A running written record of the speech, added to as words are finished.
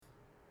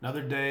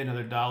Another day,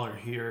 another dollar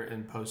here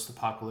in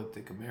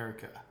post-apocalyptic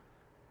America.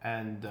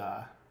 And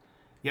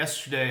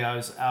yesterday I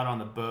was out on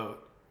the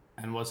boat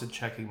and wasn't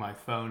checking my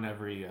phone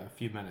every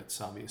few minutes,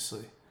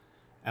 obviously.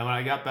 And when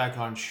I got back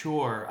on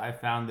shore, I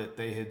found that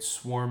they had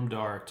swarmed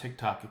our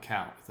TikTok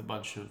account with a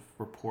bunch of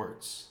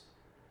reports.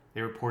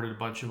 They reported a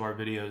bunch of our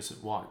videos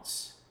at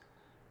once.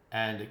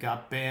 And it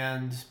got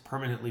banned,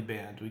 permanently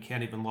banned. We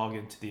can't even log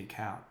into the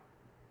account.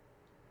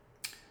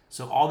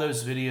 So all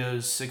those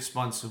videos, 6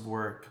 months of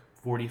work,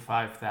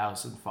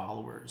 45,000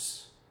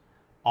 followers,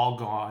 all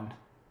gone.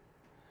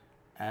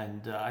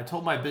 And I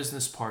told my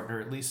business partner,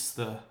 at least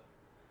the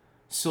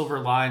silver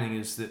lining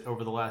is that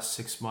over the last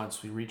 6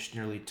 months, we reached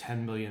nearly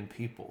 10 million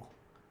people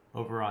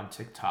over on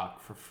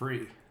TikTok for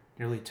free,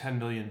 nearly 10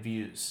 million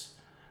views,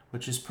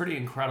 which is pretty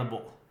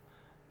incredible.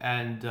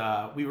 And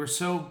we were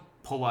so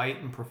polite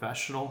and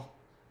professional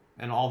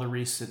in all the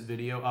recent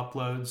video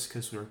uploads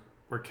because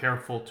we're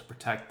careful to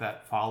protect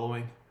that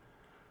following.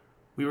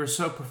 We were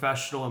so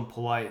professional and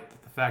polite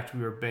that the fact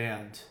we were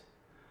banned,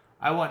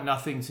 I want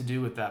nothing to do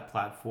with that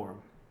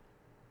platform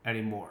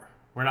anymore.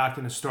 We're not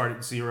going to start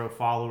at 0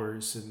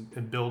 followers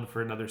and build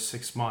for another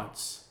 6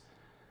 months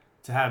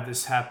to have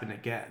this happen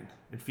again.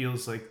 It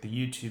feels like the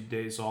YouTube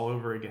days all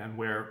over again,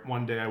 where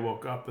one day I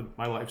woke up and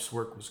my life's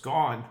work was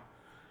gone.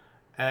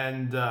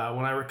 And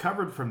when I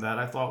recovered from that,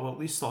 I thought, well, at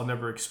least I'll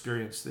never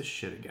experience this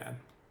shit again.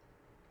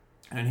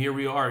 And here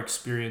we are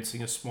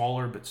experiencing a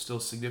smaller but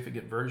still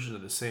significant version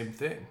of the same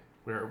thing,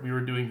 where we were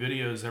doing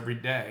videos every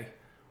day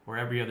or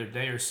every other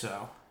day or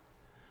so.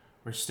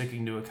 We're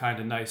sticking to a kind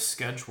of nice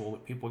schedule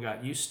that people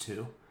got used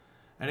to.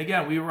 And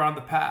again, we were on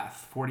the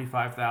path.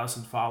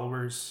 45,000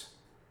 followers,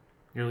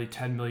 nearly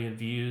 10 million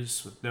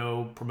views with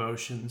no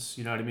promotions.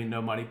 You know what I mean?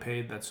 No money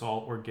paid. That's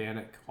all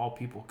organic. All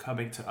people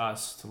coming to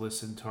us to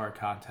listen to our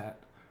content.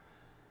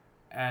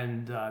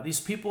 And these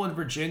people in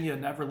Virginia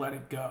never let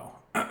it go.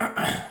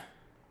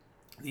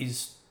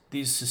 These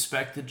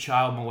suspected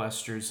child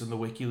molesters in the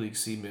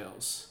WikiLeaks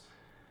emails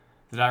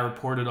that I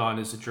reported on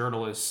as a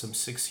journalist some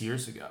 6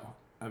 years ago.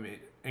 I mean,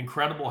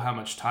 incredible how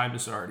much time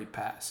has already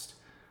passed.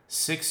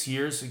 6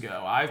 years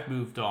ago, I've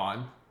moved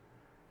on,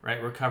 right?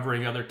 We're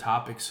covering other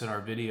topics in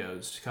our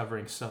videos,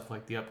 covering stuff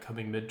like the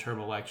upcoming midterm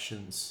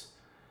elections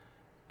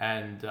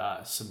and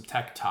some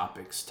tech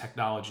topics,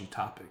 technology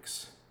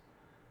topics.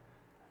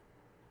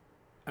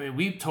 I mean,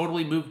 we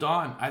totally moved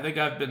on. I think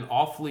I've been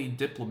awfully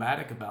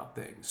diplomatic about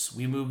things.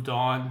 We moved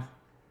on,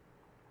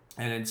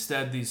 and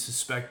instead these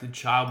suspected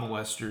child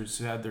molesters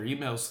who had their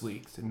emails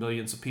leaked and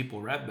millions of people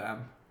read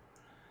them,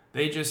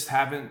 they just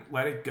haven't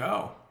let it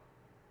go.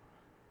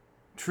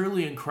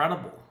 Truly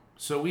incredible.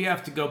 So we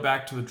have to go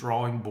back to the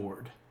drawing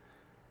board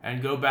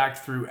and go back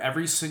through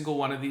every single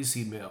one of these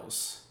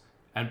emails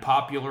and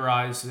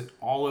popularize it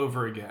all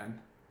over again,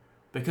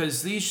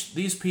 because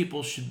these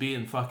people should be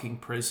in fucking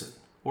prison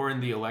or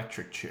in the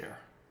electric chair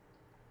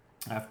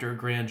after a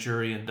grand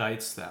jury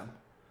indicts them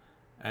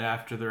and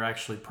after they're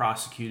actually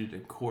prosecuted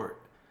in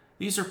court.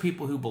 These are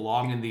people who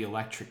belong in the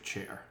electric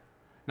chair.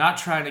 Not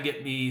trying to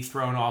get me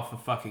thrown off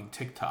of fucking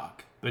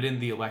TikTok, but in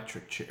the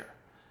electric chair.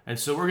 And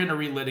so we're going to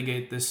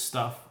relitigate this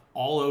stuff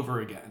all over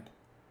again.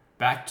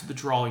 Back to the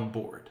drawing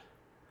board.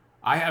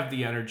 I have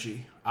the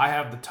energy. I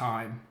have the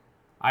time.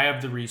 I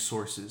have the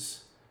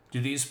resources.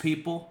 Do these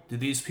people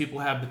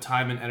have the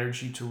time and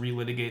energy to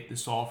relitigate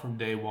this all from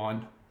day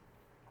one?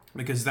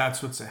 Because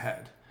that's what's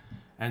ahead.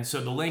 And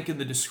so the link in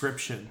the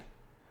description,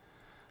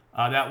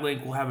 that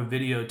link will have a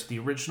video to the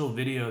original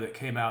video that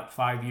came out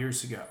 5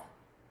 years ago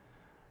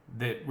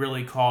that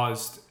really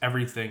caused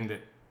everything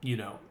that,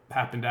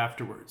 happened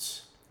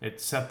afterwards.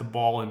 It set the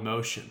ball in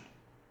motion.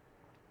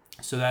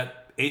 So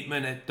that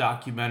 8-minute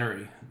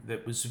documentary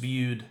that was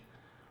viewed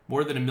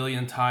more than 1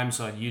 million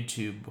times on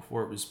YouTube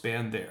before it was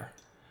banned there.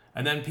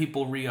 And then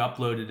people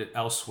re-uploaded it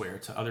elsewhere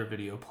to other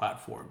video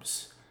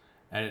platforms.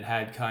 And it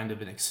had kind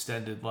of an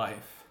extended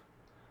life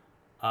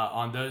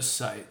on those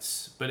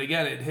sites. But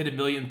again, it hit 1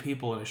 million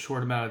people in a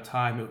short amount of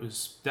time. It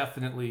was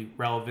definitely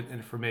relevant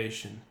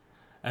information.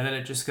 And then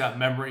it just got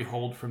memory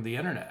hold from the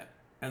internet.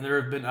 And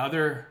there have been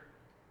other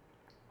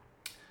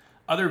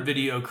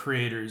video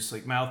creators,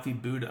 like Mouthy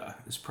Buddha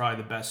is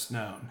probably the best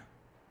known.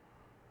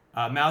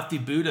 Mouthy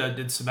Buddha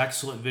did some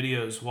excellent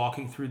videos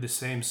walking through the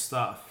same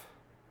stuff.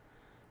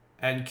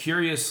 And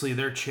curiously,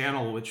 their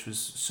channel, which was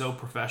so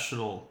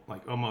professional,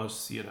 like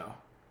almost,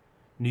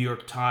 New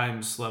York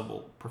Times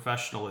level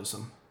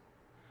professionalism,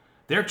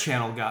 their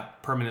channel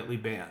got permanently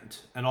banned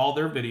and all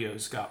their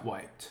videos got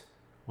wiped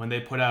when they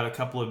put out a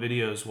couple of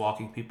videos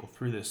walking people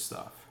through this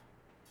stuff.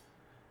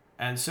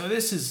 And so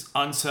this is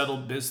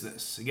unsettled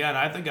business. Again,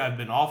 I think I've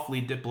been awfully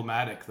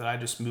diplomatic that I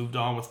just moved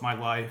on with my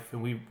life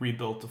and we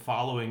rebuilt a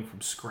following from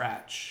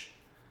scratch.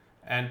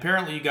 And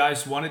apparently you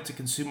guys wanted to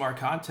consume our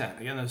content.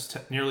 Again, there's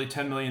nearly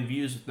 10 million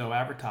views with no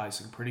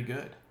advertising. Pretty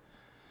good.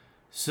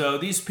 So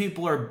these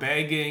people are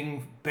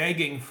begging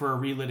for a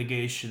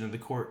relitigation in the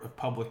court of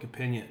public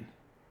opinion.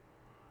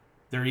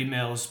 Their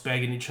emails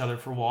begging each other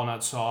for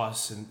walnut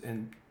sauce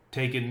and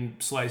taking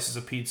slices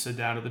of pizza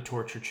down to the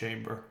torture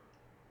chamber.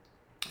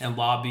 and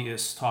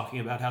lobbyists talking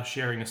about how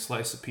sharing a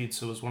slice of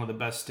pizza was one of the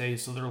best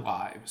days of their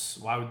lives.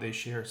 Why would they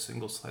share a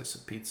single slice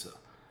of pizza?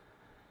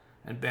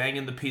 And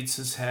banging the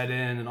pizza's head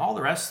in and all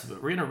the rest of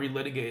it. We're going to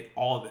relitigate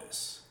all of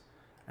this.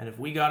 And if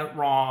we got it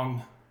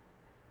wrong,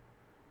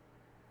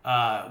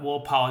 we'll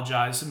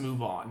apologize and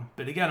move on.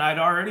 But again, I'd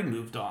already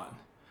moved on.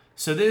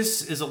 So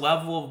this is a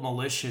level of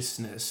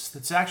maliciousness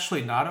that's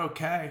actually not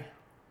okay.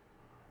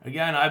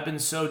 Again, I've been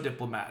so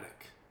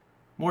diplomatic.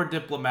 More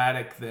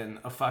diplomatic than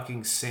a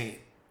fucking saint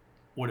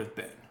would have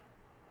been.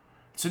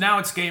 So now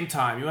it's game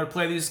time. You want to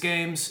play these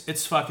games?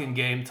 It's fucking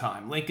game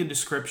time. Link in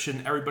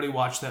description. Everybody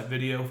watch that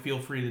video. Feel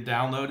free to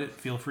download it.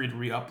 Feel free to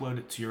re-upload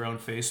it to your own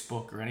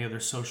Facebook or any other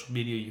social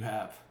media you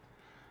have.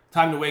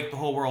 Time to wake the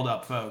whole world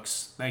up,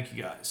 folks. Thank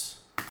you, guys.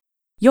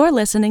 You're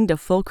listening to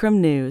Fulcrum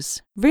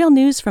News. Real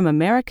news from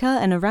America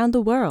and around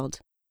the world.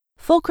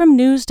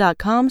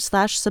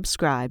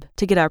 FulcrumNews.com/subscribe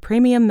to get our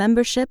premium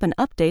membership and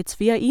updates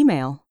via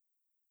email.